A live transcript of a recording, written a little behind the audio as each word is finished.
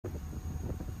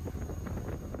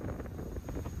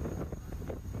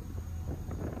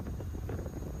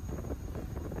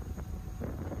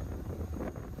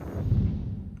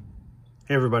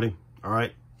Hey everybody, all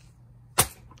right,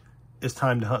 it's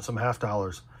time to hunt some half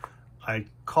dollars. I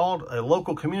called a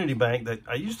local community bank that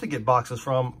I used to get boxes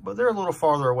from, but they're a little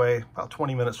farther away, about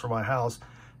 20 minutes from my house,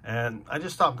 and I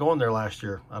just stopped going there last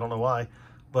year. I don't know why,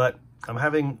 but I'm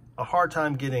having a hard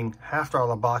time getting half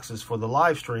dollar boxes for the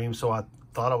live stream, so I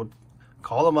thought I would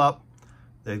call them up.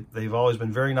 They've always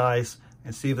been very nice,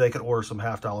 and see if they could order some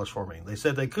half dollars for me. They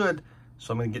said they could,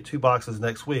 so I'm gonna get 2 boxes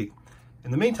next week.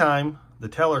 In the meantime, the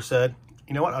teller said,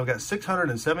 you know what, I've got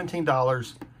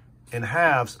 $617 in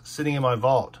halves sitting in my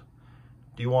vault.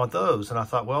 Do you want those? And I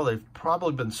thought, well, they've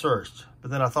probably been searched.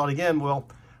 But then I thought again, well,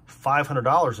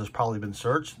 $500 has probably been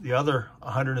searched. The other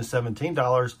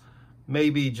 $117 may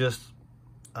be just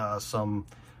some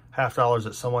half dollars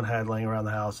that someone had laying around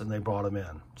the house and they brought them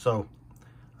in. So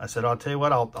I said, I'll tell you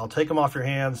what, I'll take them off your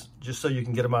hands just so you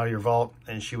can get them out of your vault.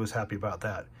 And she was happy about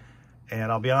that.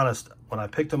 And I'll be honest, when I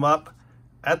picked them up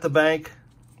at the bank,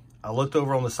 I looked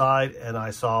over on the side and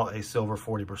I saw a silver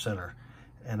 40%er.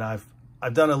 And I've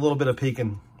done a little bit of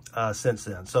peeking since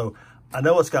then. So I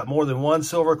know it's got more than one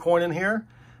silver coin in here.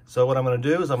 So what I'm gonna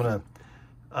do is I'm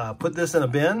gonna put this in a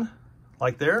bin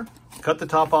like there, cut the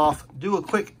top off, do a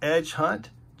quick edge hunt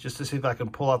just to see if I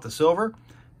can pull out the silver.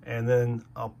 And then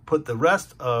I'll put the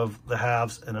rest of the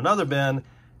halves in another bin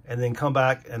and then come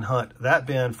back and hunt that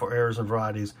bin for errors and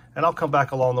varieties. And I'll come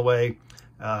back along the way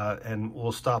and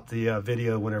we'll stop the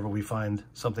video whenever we find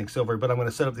something silver. But I'm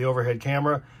gonna set up the overhead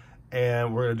camera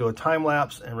and we're gonna do a time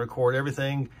lapse and record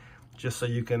everything just so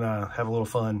you can have a little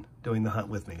fun doing the hunt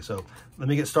with me. So let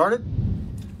me get started.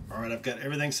 All right, I've got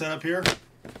everything set up here.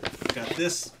 I've got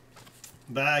this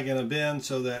bag in a bin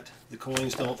so that the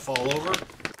coins don't fall over.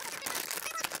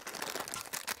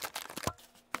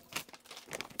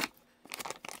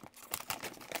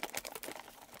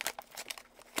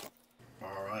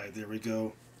 There we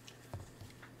go.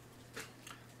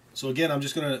 So again, I'm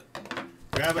just gonna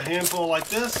grab a handful like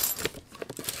this,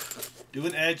 do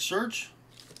an edge search.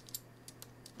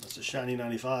 That's a shiny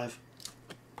 95.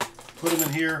 Put them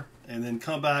in here and then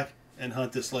come back and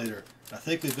hunt this later. I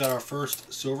think we've got our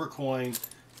first silver coin,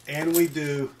 and we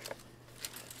do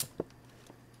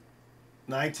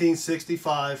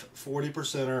 1965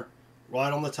 40%er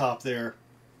right on the top there.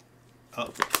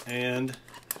 And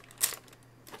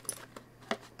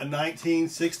a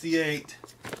 1968.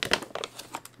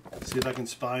 See if I can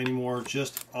spy any more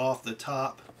just off the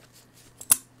top.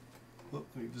 Whoop,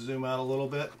 let me zoom out a little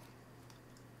bit.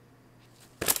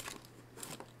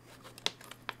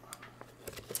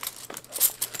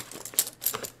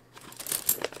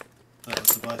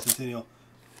 That's the bicentennial.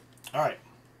 All right,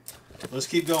 let's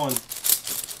keep going.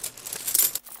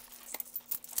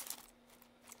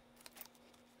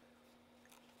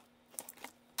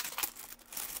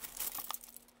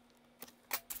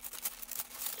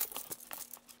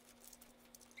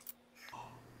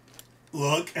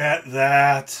 Look at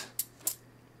that.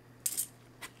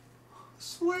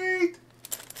 Sweet.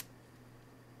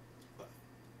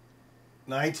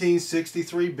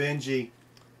 1963 Benji.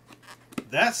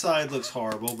 That side looks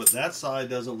horrible, but that side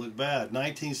doesn't look bad.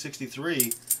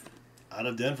 1963 out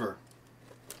of Denver.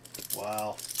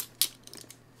 Wow.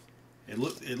 It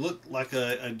looked like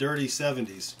a dirty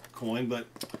 70s coin, but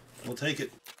we'll take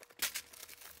it.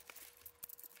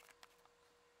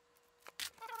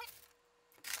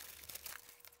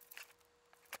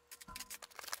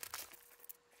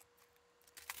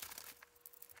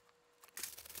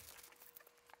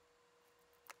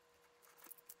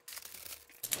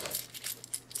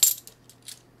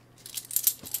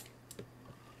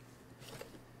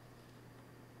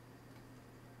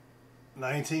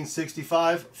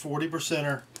 $1965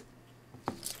 40%er.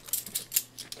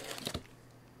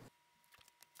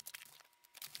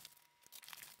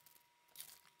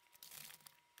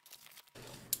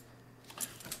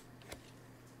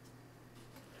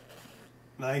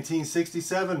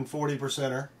 $1967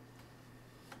 40%er.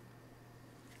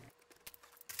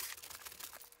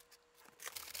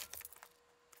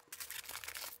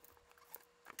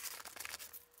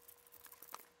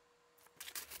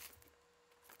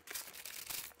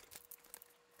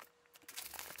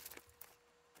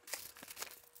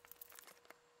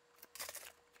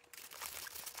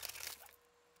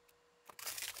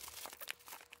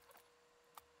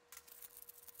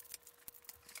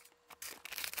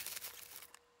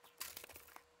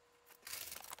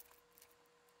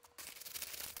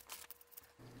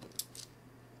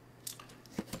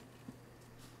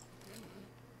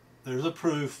 There's a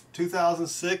proof,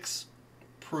 2006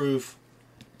 proof,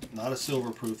 not a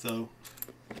silver proof though,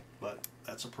 but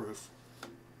that's a proof.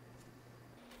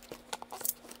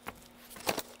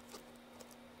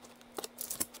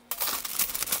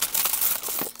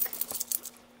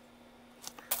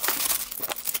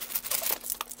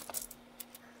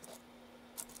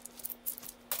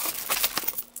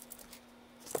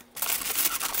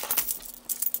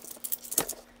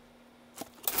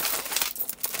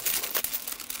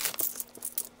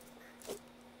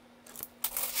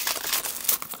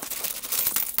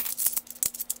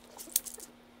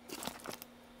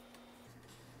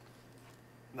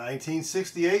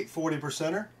 1968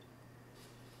 40%er.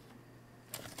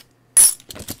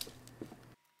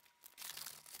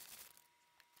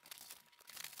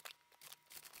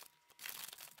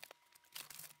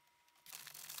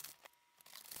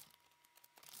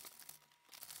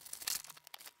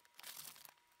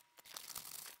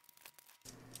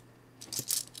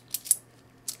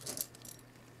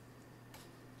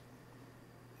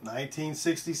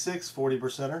 1966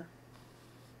 40%er.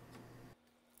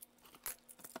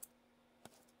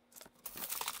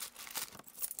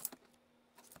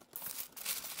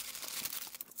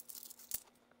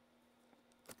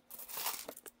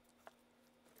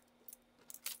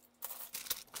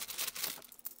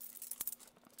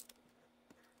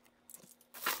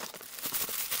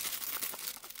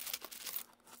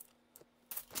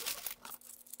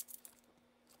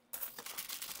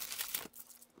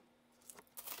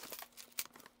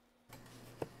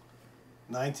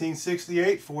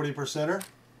 1968 40%er.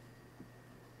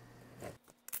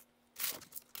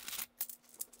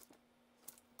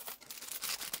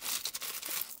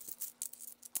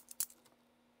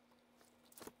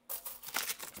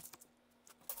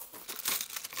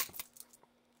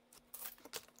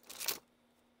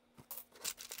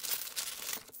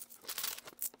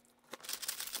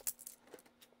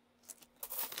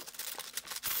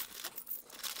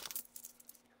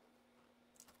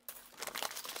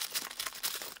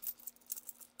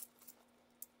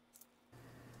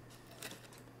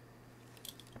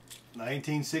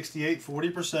 1968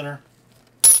 40%er.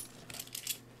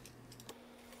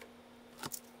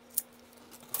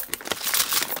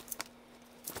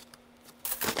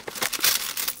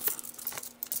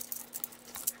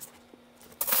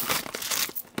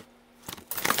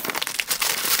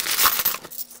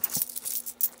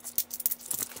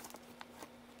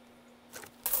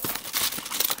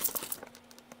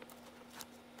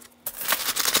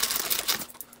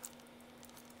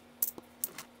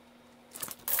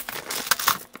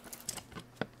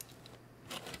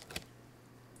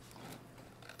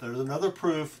 There's another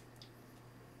proof.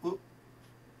 Whoop.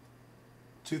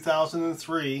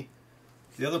 2003.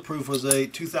 The other proof was a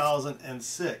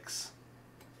 2006.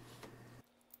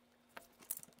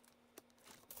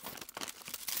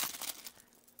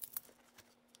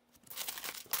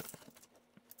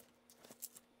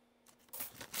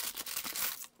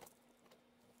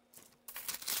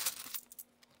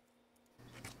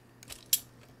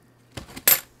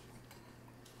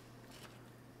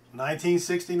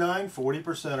 $1969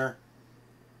 40%er.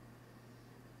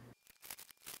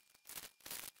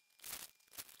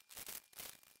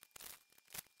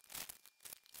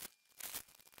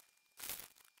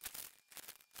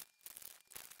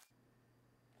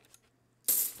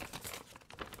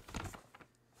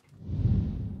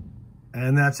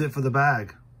 And that's it for the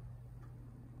bag.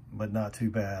 But not too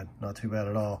bad. Not too bad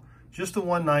at all. Just the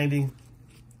 190.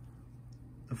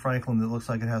 The Franklin that looks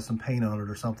like it has some paint on it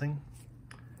or something.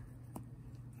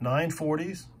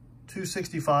 940s,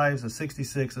 265s, a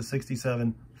 66, a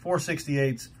 67,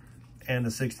 468s, and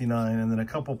a 69, and then a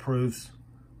couple proofs.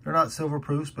 They're not silver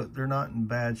proofs, but they're not in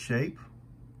bad shape.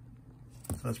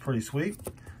 So that's pretty sweet.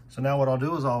 So now what I'll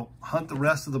do is I'll hunt the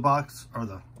rest of the box,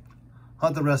 or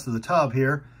hunt the rest of the tub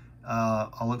here.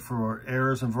 I'll look for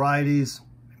errors and varieties,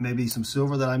 maybe some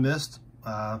silver that I missed,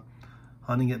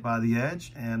 hunting it by the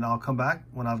edge, and I'll come back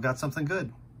when I've got something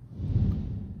good.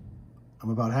 I'm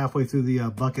about halfway through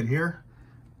the bucket here,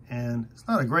 and it's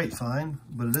not a great find,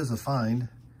 but it is a find.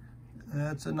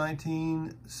 It's a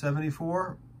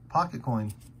 1974 pocket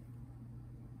coin.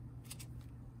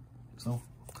 So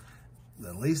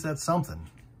at least that's something.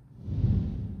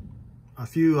 A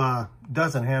few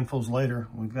dozen handfuls later,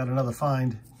 we've got another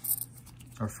find.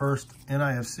 It's our first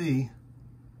NIFC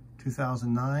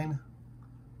 2009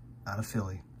 out of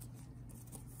Philly.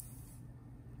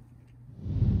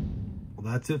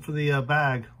 Well, that's it for the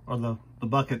bag, or the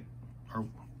bucket, or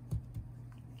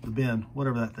the bin,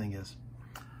 whatever that thing is.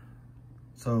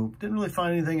 So didn't really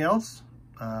find anything else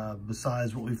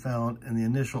besides what we found in the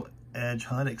initial edge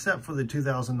hunt, except for the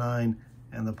 2009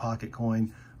 and the pocket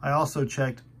coin. I also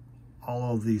checked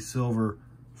all of the silver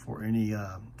for any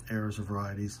errors or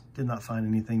varieties. Did not find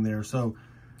anything there. So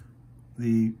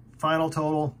the final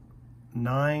total,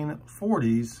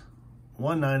 940s,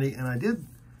 190, and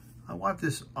I wiped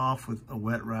this off with a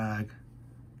wet rag.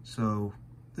 So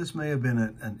this may have been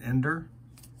an ender,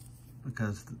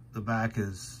 because the back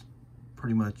is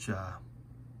pretty much,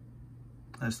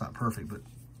 it's not perfect, but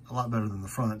a lot better than the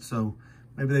front. So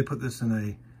maybe they put this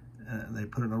in they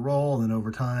put it in a roll, and then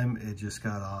over time it just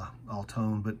got all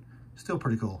toned, but still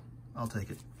pretty cool. I'll take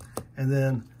it. And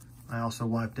then I also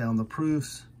wiped down the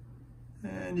proofs,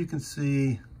 and you can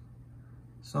see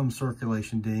Some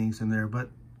circulation dings in there, but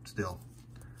still.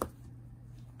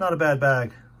 Not a bad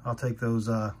bag. I'll take those.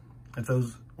 If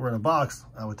those were in a box,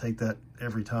 I would take that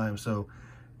every time. So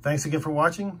thanks again for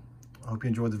watching. I hope you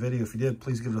enjoyed the video. If you did,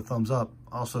 please give it a thumbs up.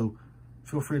 Also,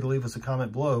 feel free to leave us a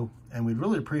comment below, and we'd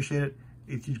really appreciate it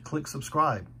if you'd click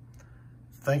subscribe.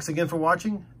 Thanks again for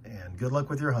watching, and good luck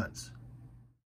with your hunts.